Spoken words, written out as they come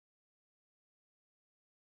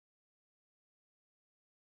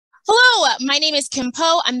Hello, my name is Kim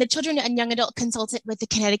Poe. I'm the Children and Young Adult Consultant with the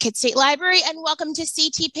Connecticut State Library, and welcome to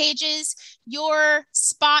CT Pages, your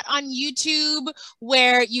spot on YouTube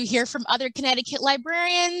where you hear from other Connecticut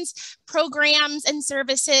librarians, programs, and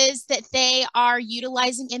services that they are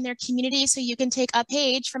utilizing in their community so you can take a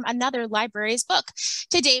page from another library's book.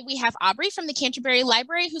 Today, we have Aubrey from the Canterbury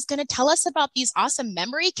Library who's going to tell us about these awesome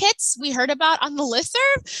memory kits we heard about on the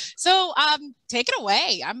listserv. So take it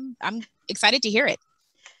away. I'm excited to hear it.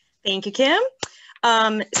 Thank you, Kim.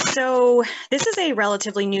 So this is a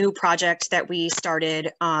relatively new project that we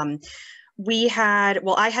started. I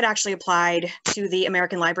had actually applied to the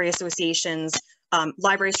American Library Association's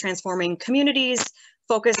Libraries Transforming Communities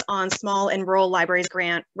Focus on Small and Rural Libraries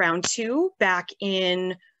Grant Round 2 back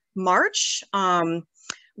in March,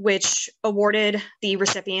 which awarded the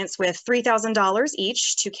recipients with $3,000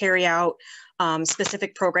 each to carry out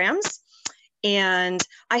specific programs. And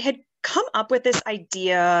I had come up with this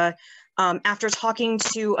idea after talking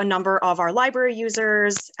to a number of our library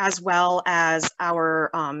users, as well as our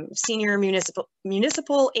senior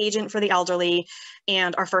municipal agent for the elderly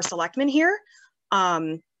and our first selectman here.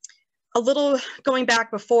 A little going back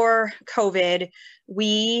before COVID,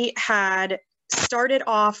 we had started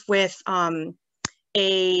off with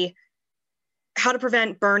a how to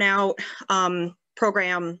prevent burnout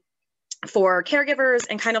program for caregivers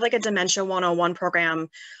and kind of like a dementia 101 program.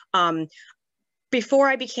 Before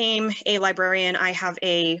I became a librarian, I have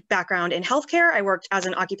a background in healthcare. I worked as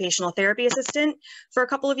an occupational therapy assistant for a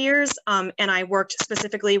couple of years, and I worked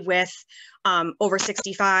specifically with over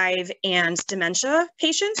 65 and dementia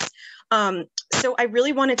patients. So I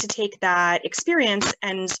really wanted to take that experience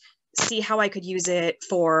and see how I could use it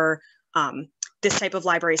for this type of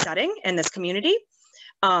library setting in this community.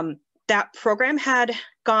 That program had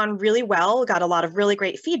gone really well, got a lot of really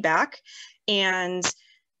great feedback. And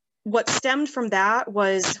what stemmed from that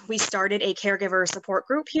was we started a caregiver support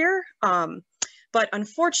group here. But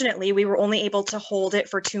unfortunately, we were only able to hold it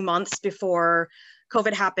for 2 months before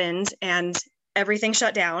COVID happened and everything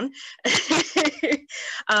shut down,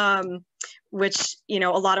 which, a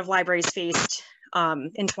lot of libraries faced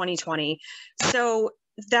in 2020. So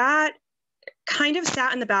that kind of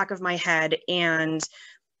sat in the back of my head. And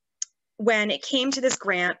when it came to this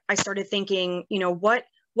grant, I started thinking,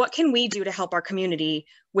 what can we do to help our community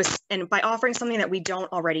and by offering something that we don't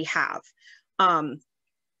already have?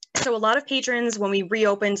 So a lot of patrons, when we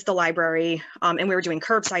reopened the library and we were doing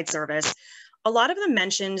curbside service, a lot of them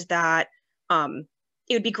mentioned that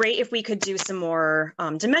it would be great if we could do some more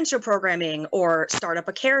dementia programming or start up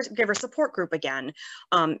a caregiver support group again.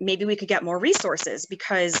 Maybe we could get more resources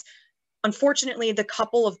because unfortunately, the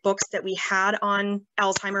couple of books that we had on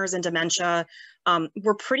Alzheimer's and dementia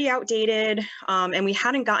were pretty outdated, and we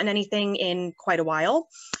hadn't gotten anything in quite a while.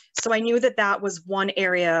 So I knew that that was one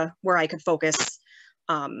area where I could focus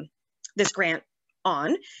this grant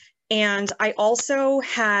on. And I also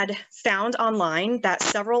had found online that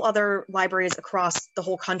several other libraries across the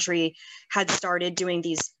whole country had started doing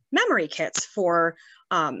these memory kits for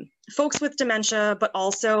folks with dementia, but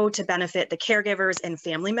also to benefit the caregivers and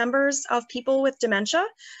family members of people with dementia.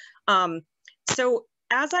 So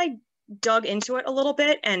as I dug into it a little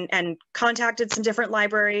bit and contacted some different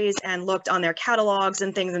libraries and looked on their catalogs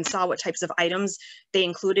and things and saw what types of items they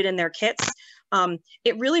included in their kits,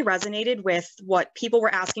 it really resonated with what people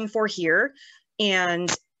were asking for here.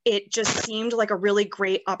 And it just seemed like a really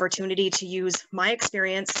great opportunity to use my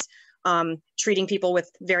experience treating people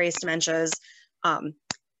with various dementias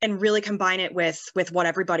and really combine it with what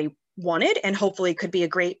everybody wanted and hopefully could be a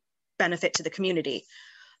great benefit to the community.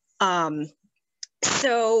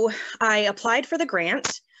 So I applied for the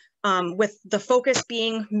grant with the focus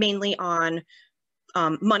being mainly on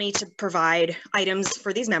money to provide items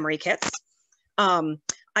for these memory kits.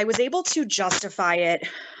 I was able to justify it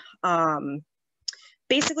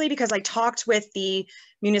basically because I talked with the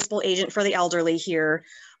municipal agent for the elderly here.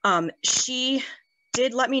 She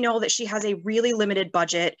did let me know that she has a really limited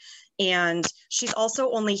budget and she's also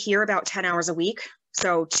only here about 10 hours a week.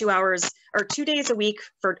 So 2 days a week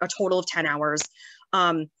for a total of 10 hours.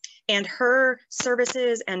 And her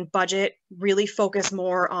services and budget really focus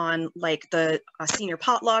more on like the senior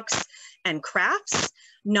potlucks and crafts,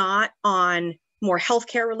 not on more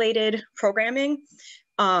healthcare related programming.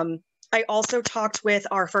 I also talked with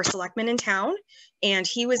our first selectman in town, and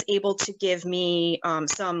he was able to give me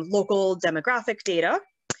some local demographic data.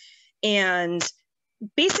 And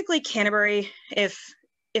basically Canterbury, if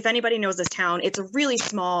anybody knows this town, it's a really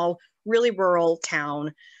small, really rural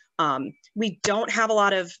town. We don't have a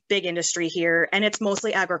lot of big industry here, and it's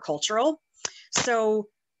mostly agricultural. So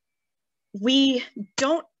we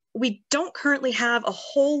don't we don't currently have a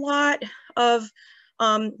whole lot of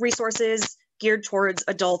resources geared towards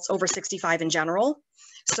adults over 65 in general.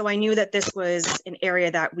 So I knew that this was an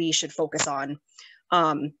area that we should focus on.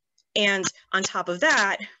 And on top of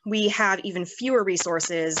that, we have even fewer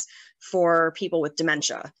resources for people with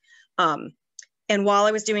dementia. And while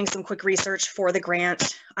I was doing some quick research for the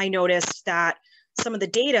grant, I noticed that some of the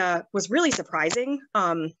data was really surprising.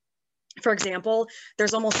 For example,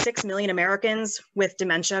 there's almost 6 million Americans with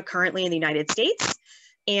dementia currently in the United States,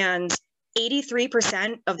 and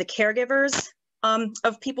 83% of the caregivers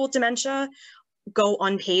of people with dementia go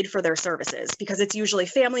unpaid for their services because it's usually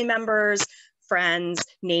family members, friends,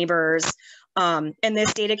 neighbors, and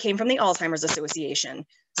this data came from the Alzheimer's Association.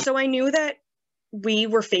 So I knew that we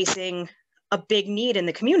were facing a big need in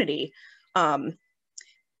the community.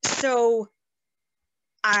 So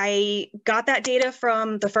I got that data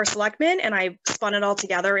from the first selectman and I spun it all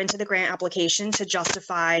together into the grant application to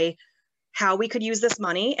justify how we could use this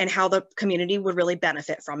money and how the community would really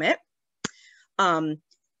benefit from it.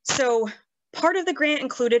 So part of the grant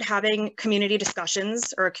included having community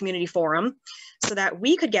discussions or a community forum so that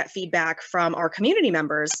we could get feedback from our community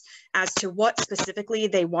members as to what specifically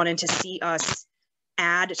they wanted to see us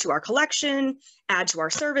add to our collection, add to our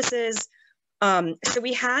services. So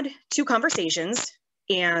we had 2 conversations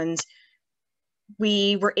and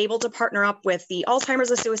we were able to partner up with the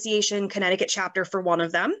Alzheimer's Association Connecticut chapter for one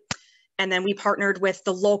of them. And then we partnered with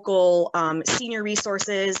the local senior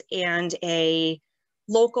resources and a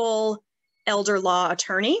local elder law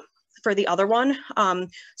attorney for the other one,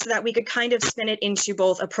 so that we could kind of spin it into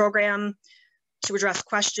both a program to address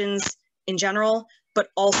questions in general, but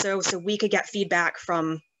also so we could get feedback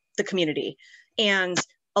from the community. And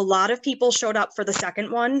a lot of people showed up for the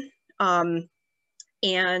second one.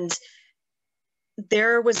 And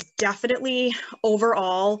there was definitely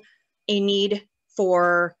overall a need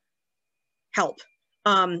for help.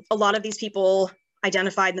 A lot of these people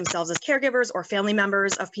identified themselves as caregivers or family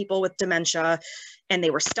members of people with dementia, and they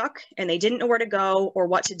were stuck and they didn't know where to go or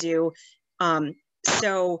what to do.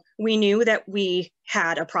 So we knew that we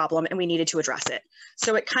had a problem and we needed to address it.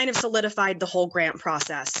 So it kind of solidified the whole grant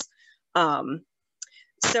process.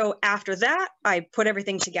 So after that, I put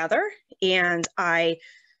everything together and I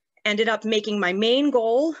ended up making my main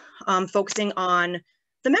goal focusing on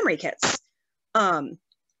the memory kits.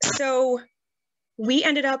 So we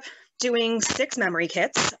ended up doing 6 memory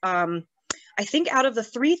kits. I think out of the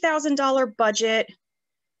 $3,000 budget,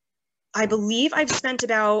 I believe I've spent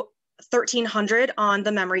about $1,300 on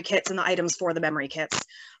the memory kits and the items for the memory kits.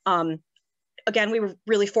 Again, we were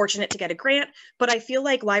really fortunate to get a grant, but I feel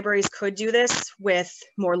like libraries could do this with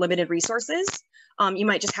more limited resources. You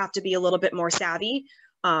might just have to be a little bit more savvy.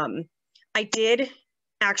 I did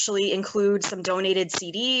actually include some donated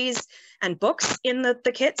CDs and books in the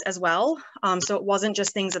kits as well. So it wasn't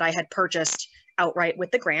just things that I had purchased outright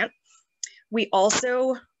with the grant. We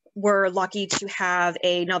also were lucky to have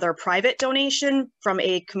another private donation from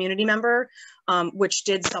a community member, which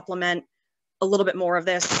did supplement a little bit more of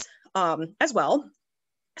this as well.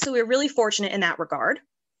 So we were really fortunate in that regard.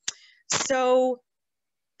 So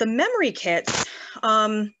the memory kits,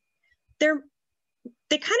 they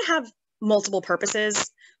kind of have multiple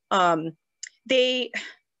purposes. They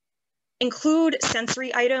include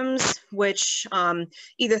sensory items, which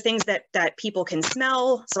either things that people can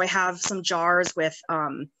smell. So I have some jars with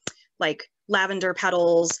like lavender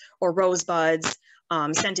petals or rosebuds,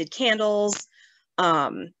 scented candles.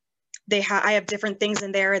 I have different things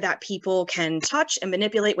in there that people can touch and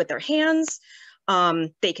manipulate with their hands.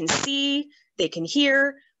 They can see, they can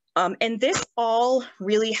hear, and this all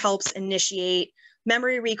really helps initiate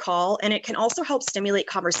memory recall, and it can also help stimulate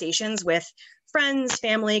conversations with friends,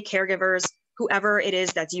 family, caregivers, whoever it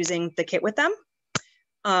is that's using the kit with them.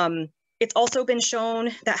 It's also been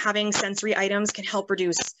shown that having sensory items can help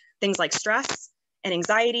reduce things like stress and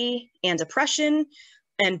anxiety and depression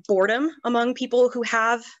and boredom among people who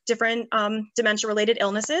have different dementia-related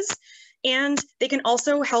illnesses. And they can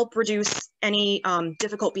also help reduce any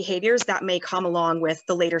difficult behaviors that may come along with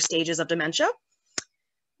the later stages of dementia.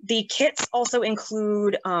 The kits also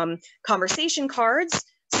include conversation cards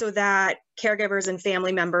so that caregivers and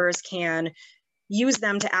family members can use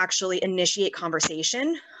them to actually initiate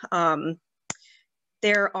conversation.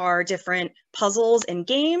 There are different puzzles and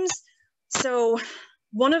games. So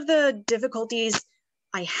one of the difficulties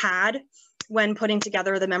I had when putting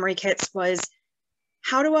together the memory kits was,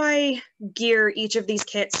 how do I gear each of these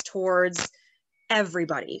kits towards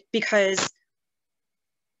everybody? Because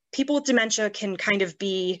people with dementia can kind of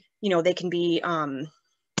be, they can be, what am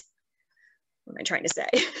I trying to say?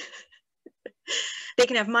 They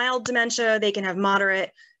can have mild dementia, they can have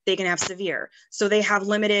moderate, they can have severe. So they have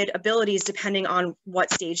limited abilities depending on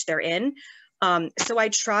what stage they're in. So I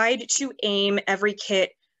tried to aim every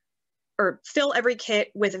kit or fill every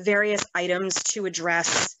kit with various items to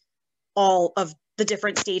address all of the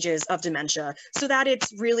different stages of dementia so that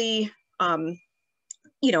it's really,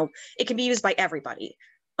 you know, it can be used by everybody.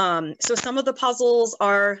 So some of the puzzles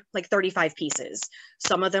are like 35 pieces.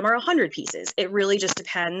 Some of them are 100 pieces. It really just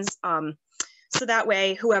depends. So that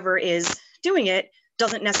way, whoever is doing it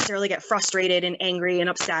doesn't necessarily get frustrated and angry and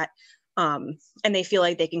upset, and they feel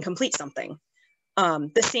like they can complete something.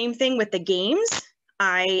 The same thing with the games.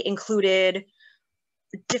 I included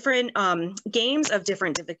different games of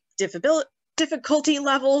different difficulty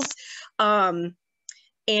levels.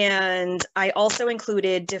 And I also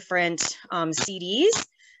included different CDs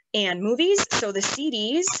and movies. So the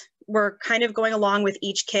CDs were kind of going along with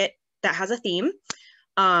each kit that has a theme.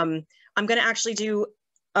 I'm going to actually do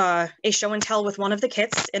a show and tell with one of the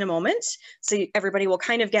kits in a moment, so everybody will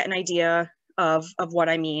kind of get an idea of what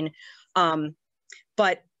I mean.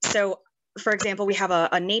 But so, for example, we have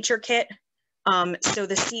a nature kit. So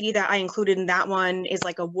the CD that I included in that one is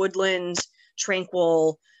like a woodland,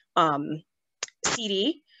 tranquil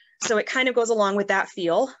CD. So it kind of goes along with that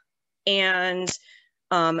feel. And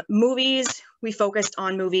movies, we focused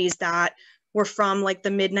on movies that were from like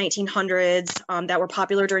the mid 1900s that were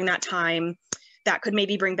popular during that time, that could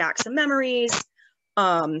maybe bring back some memories,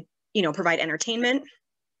 you know, provide entertainment.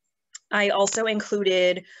 I also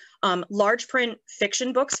included large print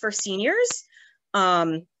fiction books for seniors,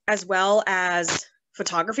 as well as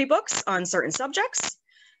photography books on certain subjects,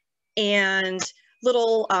 and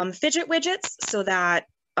little fidget widgets so that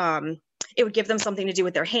it would give them something to do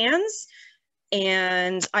with their hands.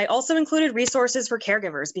 And I also included resources for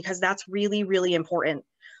caregivers because that's really, really important.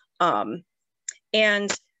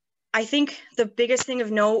 And I think the biggest thing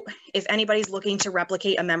of note, if anybody's looking to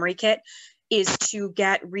replicate a memory kit, is to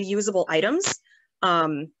get reusable items,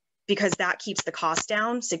 because that keeps the cost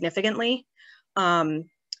down significantly.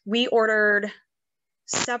 We ordered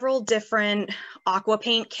several different aqua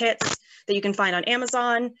paint kits that you can find on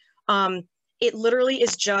Amazon. It literally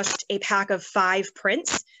is just a pack of 5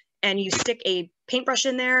 prints, and you stick a paintbrush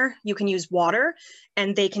in there. You can use water,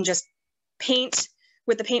 and they can just paint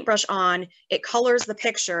with the paintbrush on. It colors the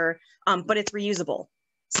picture, but it's reusable.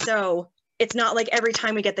 So it's not like every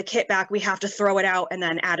time we get the kit back, we have to throw it out and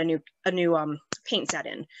then add a new paint set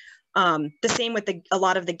in. The same with a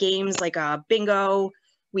lot of the games, like bingo.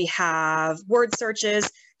 We have word searches.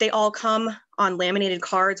 They all come on laminated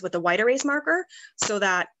cards with a white erase marker so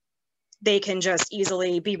that they can just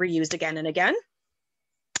easily be reused again and again.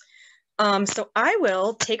 So I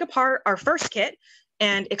will take apart our first kit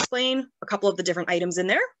and explain a couple of the different items in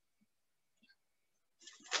there.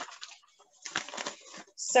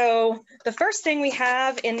 So the first thing we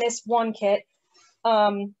have in this one kit,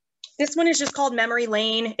 this one is just called Memory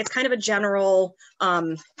Lane. It's kind of a general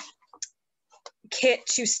kit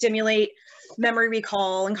to stimulate memory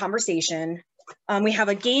recall and conversation. We have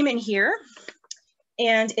a game in here,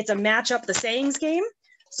 and it's a match up the sayings game.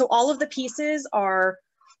 So all of the pieces are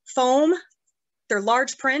foam, they're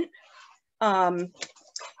large print, and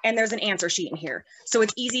there's an answer sheet in here. So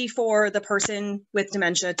it's easy for the person with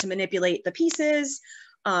dementia to manipulate the pieces,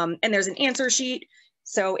 and there's an answer sheet.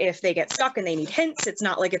 So if they get stuck and they need hints, it's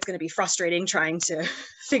not like it's going to be frustrating trying to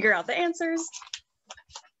figure out the answers.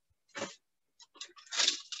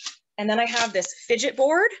 And then I have this fidget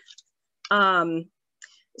board.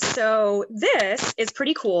 So this is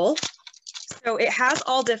pretty cool. So it has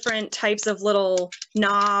all different types of little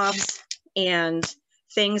knobs and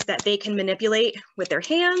things that they can manipulate with their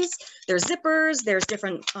hands. There's zippers, there's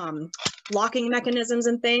different locking mechanisms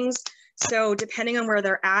and things. So depending on where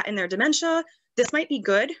they're at in their dementia, this might be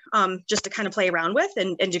good just to kind of play around with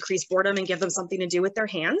and decrease boredom and give them something to do with their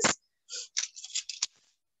hands.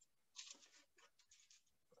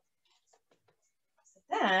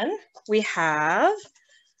 Then we have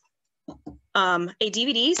a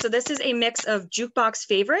DVD. So this is a mix of jukebox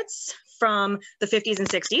favorites from the 50s and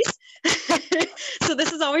 60s. So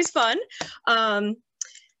this is always fun.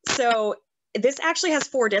 So this actually has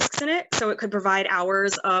 4 discs in it, so it could provide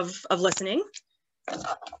hours of listening.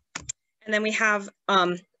 And then we have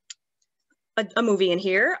a movie in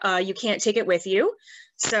here. You can't take it with you.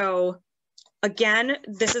 So again,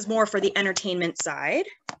 this is more for the entertainment side.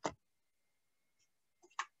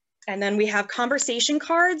 And then we have conversation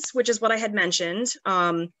cards, which is what I had mentioned.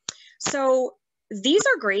 So these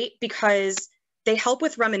are great because they help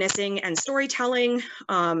with reminiscing and storytelling,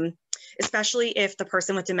 especially if the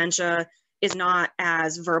person with dementia is not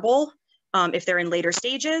as verbal, if they're in later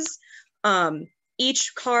stages.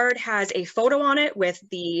 Each card has a photo on it with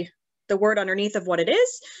the word underneath of what it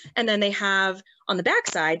is. And then they have, on the back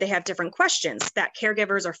side, they have different questions that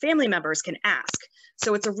caregivers or family members can ask.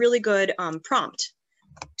 So it's a really good prompt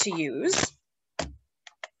to use. Then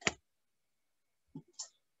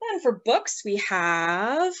for books, we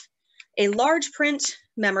have a large print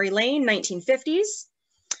memory lane, 1950s.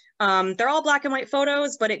 They're all black and white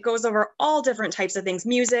photos, but it goes over all different types of things: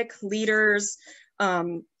 music, leaders,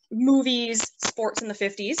 movies, sports in the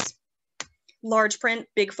 50s. Large print,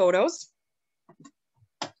 big photos.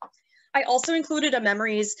 I also included a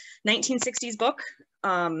Memories 1960s book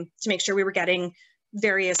to make sure we were getting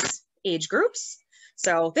various age groups.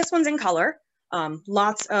 So this one's in color.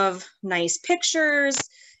 Lots of nice pictures,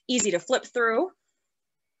 easy to flip through.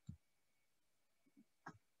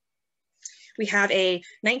 We have a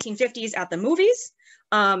 1950s at the movies.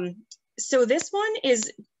 So this one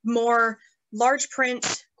is more large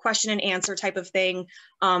print, question and answer type of thing.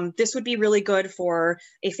 This would be really good for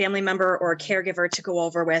a family member or a caregiver to go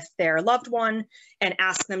over with their loved one and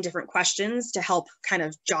ask them different questions to help kind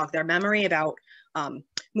of jog their memory about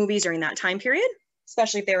movies during that time period,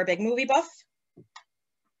 especially if they were a big movie buff.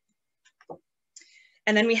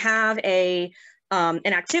 And then we have an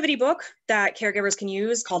activity book that caregivers can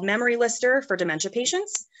use called Memory Lister for dementia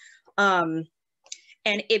patients.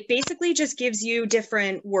 And it basically just gives you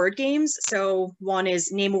different word games. So one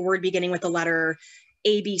is name a word beginning with the letter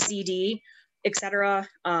A, B, C, D, etc.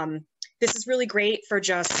 This is really great for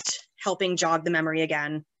just helping jog the memory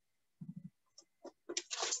again.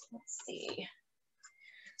 Let's see.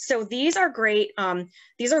 So these are great.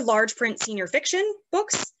 These are large print senior fiction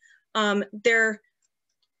books. They're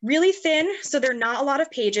really thin, so they're not a lot of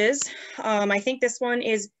pages. I think this one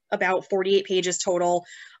is about 48 pages total.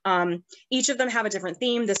 Each of them have a different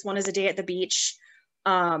theme. This one is a day at the beach.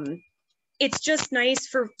 It's just nice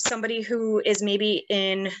for somebody who is maybe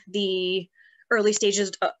in the early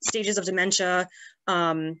stages of dementia.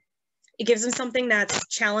 It gives them something that's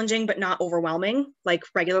challenging but not overwhelming, like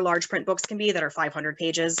regular large print books can be that are 500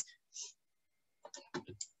 pages.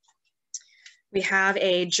 We have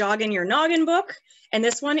a Jog in Your Noggin book, and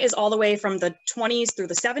this one is all the way from the 20s through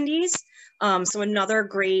the 70s. So another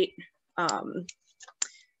great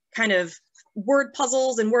kind of word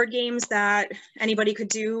puzzles and word games that anybody could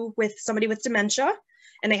do with somebody with dementia,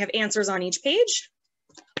 and they have answers on each page.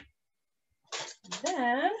 And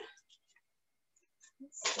then,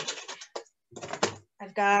 let's see.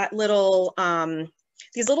 I've got little,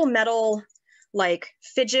 these little metal like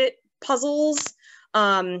fidget puzzles.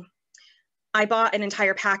 I bought an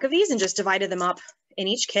entire pack of these and just divided them up in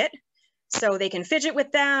each kit. So they can fidget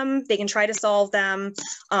with them, they can try to solve them.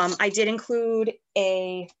 I did include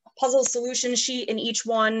a puzzle solution sheet in each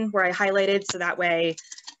one where I highlighted so that way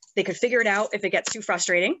they could figure it out if it gets too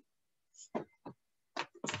frustrating.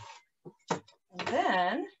 And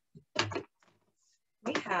then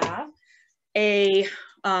we have a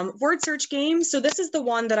word search game. So this is the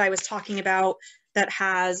one that I was talking about that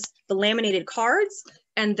has the laminated cards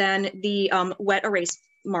and then the wet erase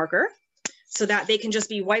marker so that they can just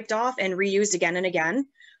be wiped off and reused again and again.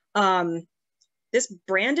 This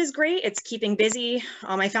brand is great. It's keeping busy.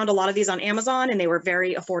 I found a lot of these on Amazon and they were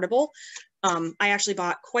very affordable. I actually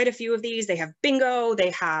bought quite a few of these. They have bingo, they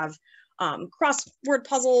have crossword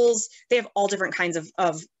puzzles, they have all different kinds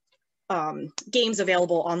of games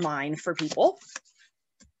available online for people.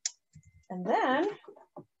 And then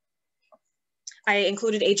I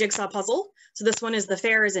included a jigsaw puzzle. So this one is The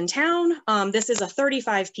Fair is in Town. This is a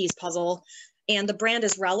 35-piece puzzle and the brand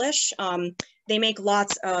is Relish. They make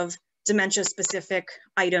lots of dementia-specific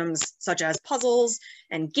items such as puzzles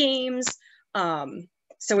and games.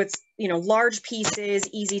 So it's, you know, large pieces,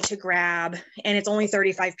 easy to grab, and it's only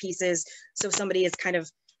 35 pieces. So if somebody is kind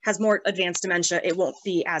of has more advanced dementia, it won't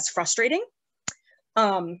be as frustrating.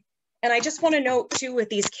 And I just want to note too with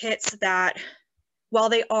these kits that while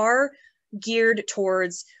they are geared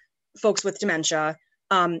towards folks with dementia,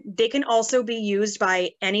 they can also be used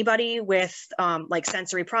by anybody with like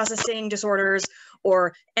sensory processing disorders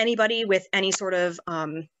or anybody with any sort of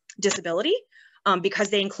disability because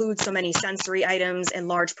they include so many sensory items and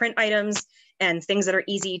large print items and things that are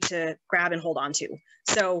easy to grab and hold on to.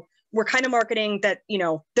 So we're kind of marketing that, you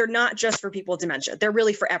know, they're not just for people with dementia, they're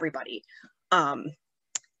really for everybody.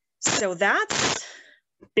 So that's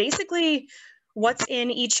basically what's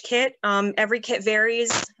in each kit. Every kit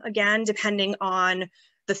varies, again, depending on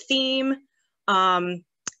the theme.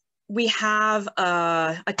 We have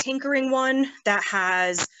a tinkering one that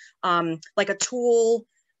has like a tool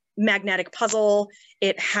magnetic puzzle.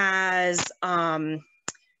 It has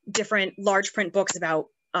different large print books about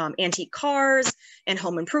antique cars and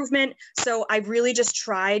home improvement. So I really just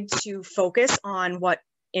tried to focus on what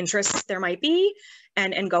interests there might be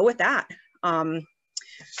and go with that.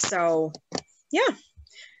 So yeah.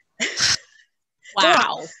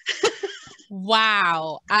 Wow.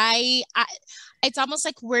 Wow. It's almost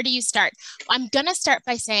like, where do you start? I'm going to start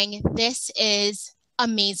by saying this is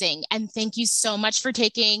amazing. And thank you so much for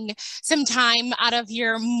taking some time out of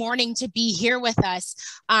your morning to be here with us.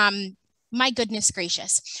 My goodness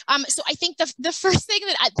gracious. So I think the first thing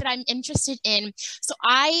that I'm interested in, so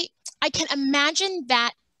I can imagine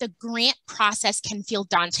that the grant process can feel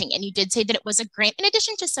daunting. And you did say that it was a grant in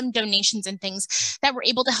addition to some donations and things that were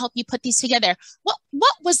able to help you put these together.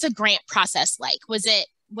 What was the grant process like? Was it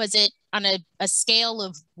on a scale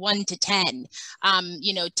of 1 to 10?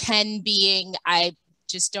 10 being I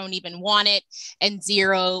just don't even want it, and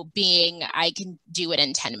 0 being I can do it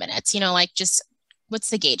in 10 minutes. Just what's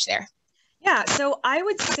the gauge there? Yeah, so I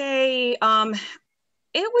would say it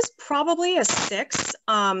was probably a 6.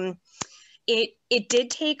 It did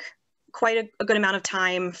take quite a good amount of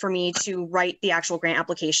time for me to write the actual grant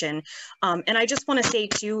application. And I just want to say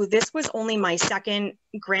too, this was only my second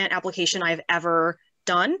grant application I've ever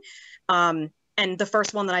done. And the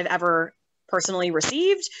first one that I've ever personally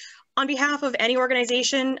received on behalf of any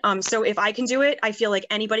organization. So if I can do it, I feel like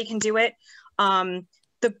anybody can do it.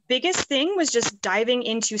 The biggest thing was just diving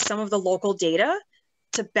into some of the local data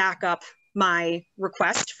to back up my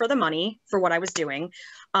request for the money for what I was doing.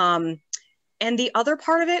 And the other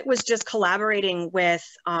part of it was just collaborating with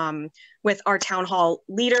our town hall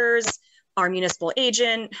leaders, our municipal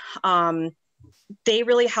agent. They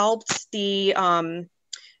really helped. The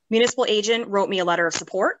municipal agent wrote me a letter of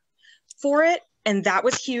support for it, and that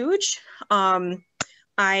was huge.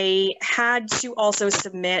 I had to also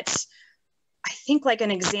submit, I think, like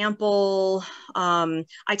an example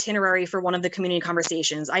itinerary for one of the community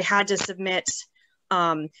conversations. I had to submit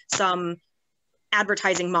some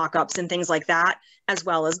advertising mock-ups and things like that, as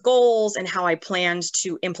well as goals and how I planned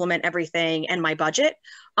to implement everything and my budget.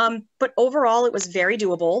 But overall, it was very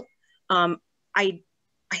doable. I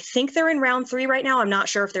think they're in round 3 right now. I'm not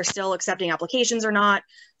sure if they're still accepting applications or not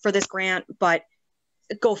for this grant, but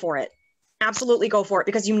go for it. Absolutely go for it,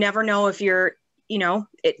 because you never know if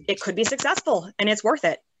it could be successful and it's worth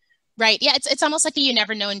it. Right. Yeah. It's almost like a you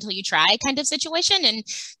never know until you try kind of situation. And,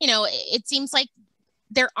 it seems like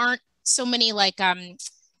there aren't so many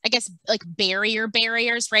I guess like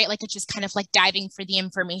barriers, right? Like it's just kind of like diving for the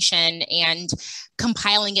information and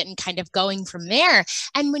compiling it and kind of going from there.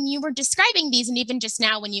 And when you were describing these, and even just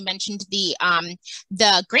now when you mentioned the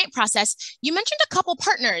grant process, you mentioned a couple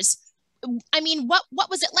partners. I mean, what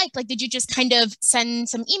was it like? Like, did you just kind of send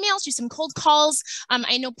some emails, do some cold calls?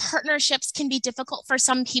 I know partnerships can be difficult for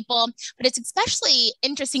some people, but it's especially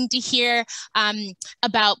interesting to hear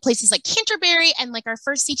about places like Canterbury and like our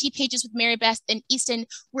first CT pages with Mary Beth and Easton,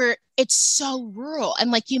 where it's so rural.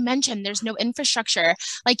 And like you mentioned, there's no infrastructure.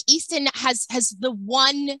 Like Easton has the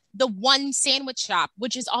one sandwich shop,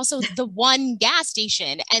 which is also the one gas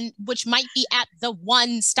station, and which might be at the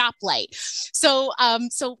one stoplight. So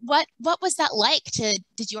what was that like?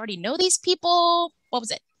 Did you already know these people? What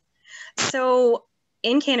was it? So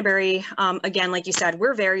in Canterbury, again, like you said,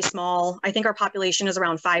 we're very small. I think our population is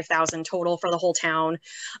around 5,000 total for the whole town.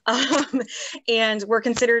 And we're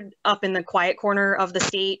considered up in the quiet corner of the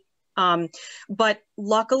state. But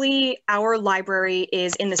luckily, our library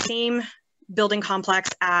is in the same building complex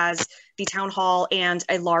as the town hall and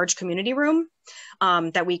a large community room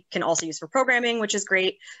that we can also use for programming, which is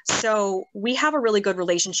great. So we have a really good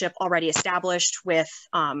relationship already established with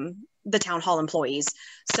the town hall employees,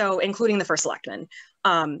 so including the first selectman.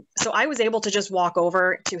 So I was able to just walk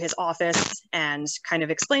over to his office and kind of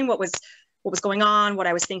explain what was going on, what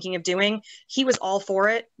I was thinking of doing. He was all for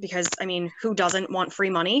it, because I mean, who doesn't want free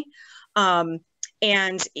money?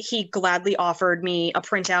 And he gladly offered me a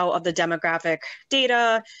printout of the demographic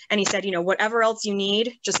data. And he said, whatever else you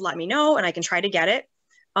need, just let me know and I can try to get it.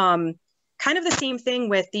 Kind of the same thing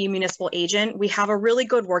with the municipal agent. We have a really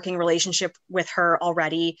good working relationship with her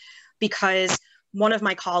already, because one of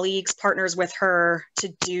my colleagues partners with her to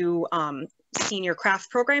do senior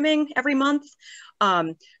craft programming every month.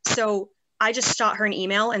 So I just shot her an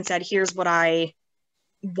email and said, here's what I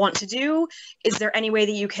want to do. Is there any way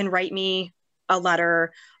that you can write me a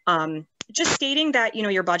letter just stating that,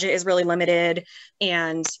 your budget is really limited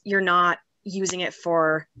and you're not using it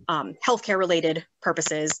for healthcare related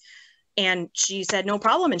purposes? And she said, no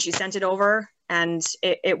problem. And she sent it over, and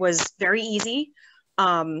it was very easy.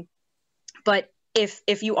 But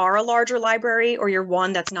if you are a larger library, or you're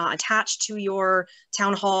one that's not attached to your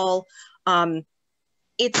town hall,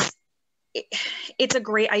 it's it's a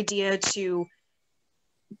great idea to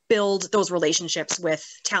build those relationships with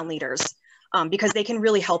town leaders, because they can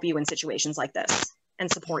really help you in situations like this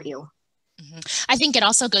and support you. I think it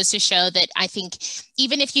also goes to show that I think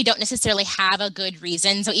even if you don't necessarily have a good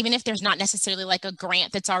reason, so even if there's not necessarily like a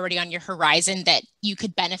grant that's already on your horizon that you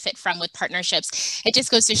could benefit from with partnerships, it just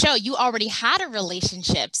goes to show you already had a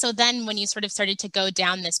relationship. So then when you sort of started to go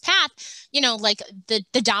down this path, you know, like the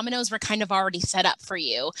dominoes were kind of already set up for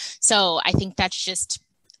you. So I think that's just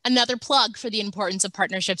another plug for the importance of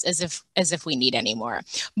partnerships, as if we need any more.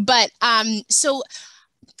 But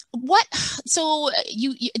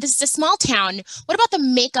this is a small town. What about the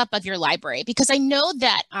makeup of your library? Because I know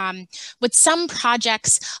that with some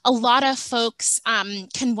projects, a lot of folks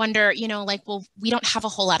can wonder, you know, like, well, we don't have a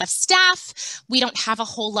whole lot of staff. We don't have a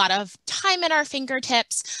whole lot of time at our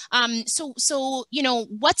fingertips. So, you know,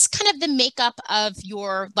 what's kind of the makeup of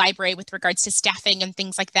your library with regards to staffing and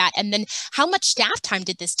things like that? And then how much staff time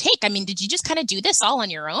did this take? I mean, did you just kind of do this all on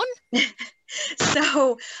your own?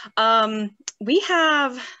 So we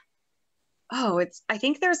have, I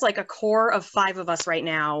think there's like a core of 5 of us right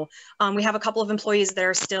now. We have a couple of employees that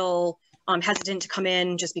are still hesitant to come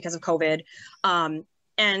in just because of COVID.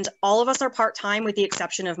 And all of us are part-time with the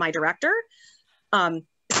exception of my director.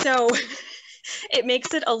 So it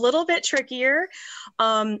makes it a little bit trickier.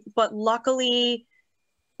 But luckily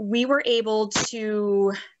we were able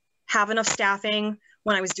to have enough staffing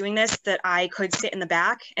when I was doing this that I could sit in the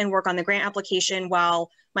back and work on the grant application while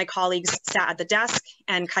my colleagues sat at the desk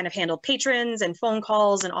and kind of handled patrons and phone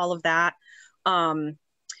calls and all of that.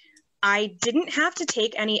 I didn't have to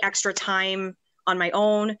take any extra time on my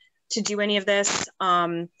own to do any of this.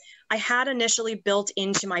 I had initially built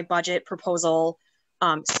into my budget proposal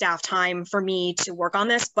staff time for me to work on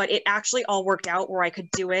this, but it actually all worked out where I could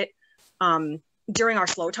do it during our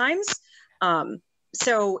slow times.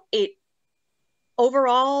 So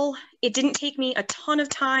overall, it didn't take me a ton of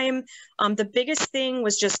time. The biggest thing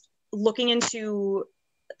was just looking into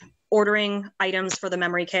ordering items for the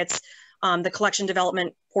memory kits, the collection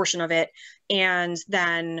development portion of it, and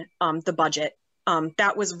then the budget.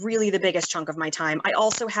 That was really the biggest chunk of my time. I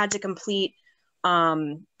also had to complete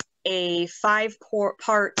a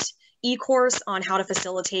 5-part e-course on how to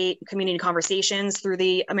facilitate community conversations through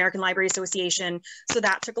the American Library Association. So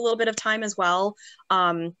that took a little bit of time as well.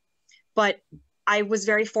 But I was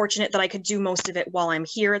very fortunate that I could do most of it while I'm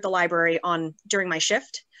here at the library during my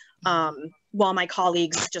shift, while my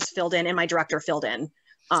colleagues just filled in and my director filled in.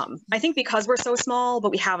 I think because we're so small,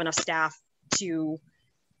 but we have enough staff to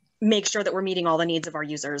make sure that we're meeting all the needs of our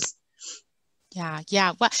users.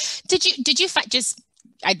 Yeah. Well, did you find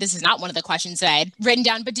this is not one of the questions that I had written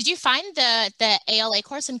down, but did you find the ALA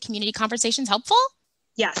course and community conversations helpful?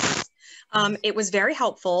 Yes. It was very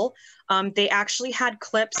helpful. They actually had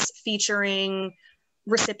clips featuring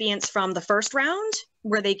recipients from the first round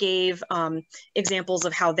where they gave examples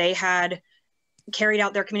of how they had carried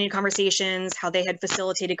out their community conversations, how they had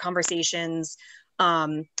facilitated conversations.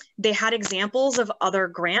 They had examples of other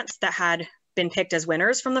grants that had been picked as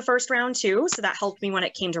winners from the first round too. So that helped me when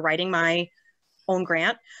it came to writing my own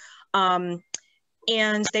grant.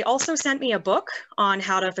 And they also sent me a book on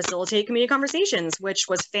how to facilitate community conversations, which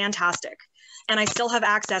was fantastic. And I still have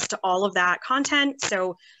access to all of that content.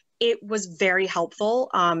 So it was very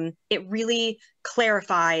helpful. It really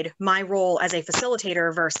clarified my role as a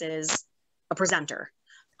facilitator versus a presenter.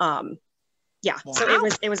 Wow. So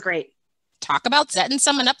it was great. Talk about setting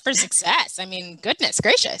someone up for success. I mean, goodness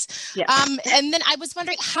gracious. Yes. And then I was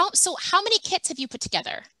wondering how many kits have you put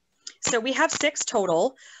together? So we have 6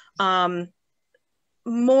 total.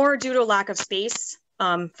 More due to lack of space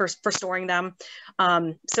for storing them.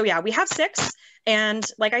 So yeah, we have 6. And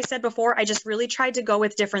like I said before, I just really tried to go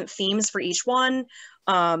with different themes for each one.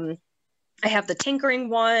 I have the tinkering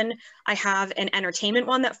one. I have an entertainment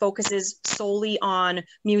one that focuses solely on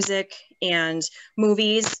music and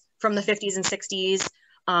movies from the 50s and 60s.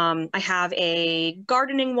 I have a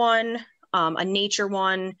gardening one, a nature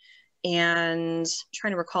one, and I'm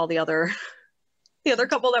trying to recall the other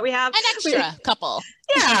couple that we have. An extra couple.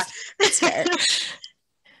 Yeah. That's fair.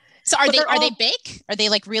 So are they big? Are they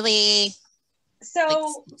like really like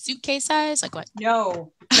suitcase size? Like what?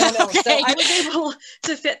 No. Okay. So I was able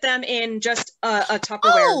to fit them in just a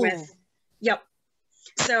Tupperware with. Yep.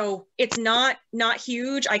 So it's not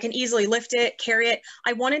huge. I can easily lift it, carry it.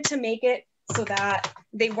 I wanted to make it so that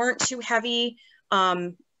they weren't too heavy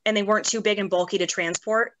and they weren't too big and bulky to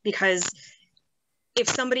transport, because if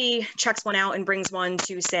somebody checks one out and brings one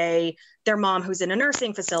to, say, their mom who's in a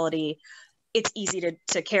nursing facility, it's easy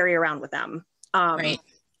to carry around with them. Right.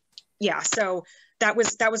 Yeah, so that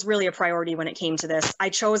was really a priority when it came to this. I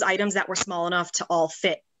chose items that were small enough to all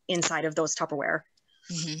fit inside of those Tupperware.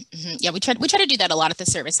 Yeah, we try to do that a lot at the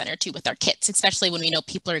service center too with our kits, especially when we know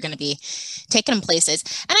people are going to be taking them places.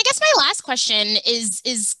 And I guess my last question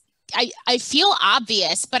is I feel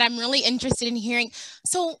obvious, but I'm really interested in hearing.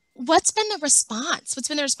 So what's been the response? What's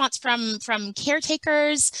been the response from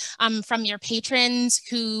caretakers, from your patrons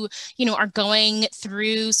who, are going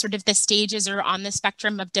through sort of the stages or on the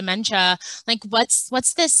spectrum of dementia? Like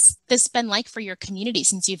what's this been like for your community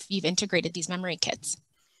since you've integrated these memory kits?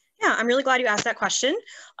 Yeah, I'm really glad you asked that question,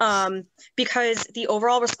 because the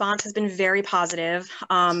overall response has been very positive.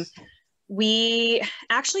 We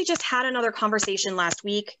actually just had another conversation last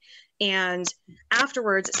week, and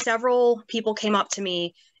afterwards, several people came up to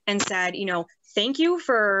me and said, thank you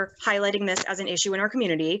for highlighting this as an issue in our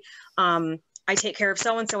community. I take care of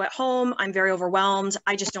so-and-so at home. I'm very overwhelmed.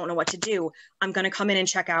 I just don't know what to do. I'm going to come in and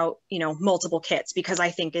check out, multiple kits because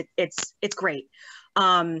I think it's great.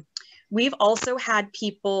 We've also had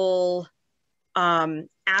people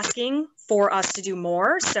asking for us to do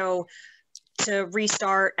more. So to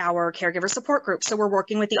restart our caregiver support group. So we're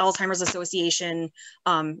working with the Alzheimer's Association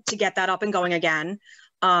to get that up and going again.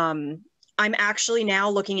 I'm actually now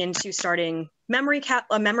looking into starting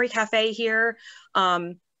a memory cafe here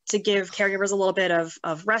to give caregivers a little bit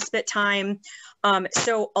of respite time.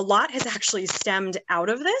 So a lot has actually stemmed out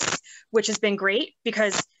of this, which has been great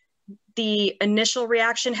because the initial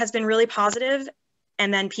reaction has been really positive.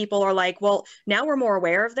 And then people are like, well, now we're more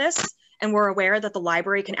aware of this and we're aware that the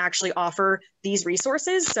library can actually offer these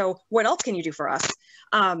resources. So what else can you do for us?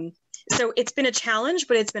 So it's been a challenge,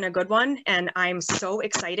 but it's been a good one. And I'm so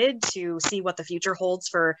excited to see what the future holds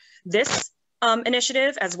for this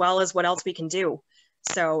initiative, as well as what else we can do.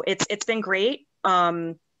 So it's been great.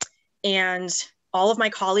 And all of my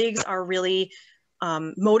colleagues are really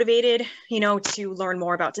motivated, to learn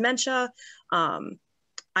more about dementia. I'm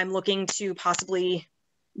looking to possibly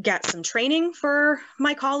get some training for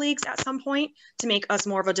my colleagues at some point to make us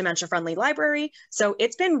more of a dementia-friendly library. So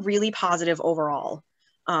it's been really positive overall,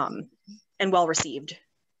 and well received.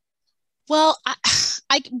 Well,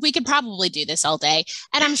 we could probably do this all day,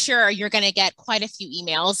 and I'm sure you're going to get quite a few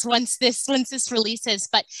emails once this releases.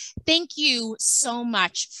 But thank you so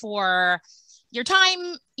much for your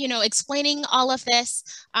time, explaining all of this.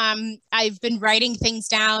 I've been writing things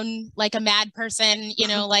down like a mad person,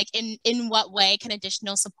 like in what way can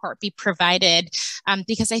additional support be provided?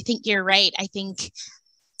 Because I think you're right. I think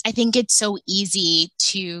it's so easy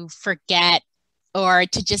to forget or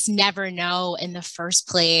to just never know in the first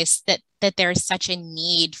place that there's such a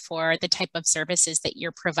need for the type of services that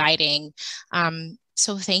you're providing.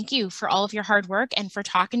 So thank you for all of your hard work and for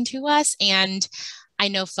talking to us. And I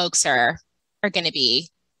know folks are going to be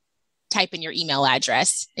typing your email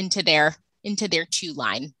address into their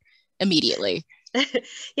 2-line immediately.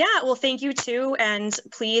 Yeah, well, thank you too. And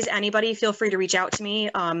please, anybody, feel free to reach out to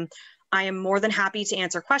me. I am more than happy to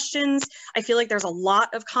answer questions. I feel like there's a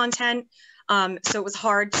lot of content. So it was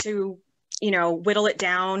hard to, whittle it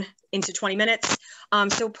down into 20 minutes.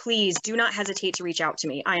 So please do not hesitate to reach out to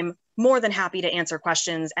me. I am more than happy to answer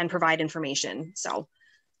questions and provide information. So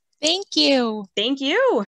thank you. Thank you.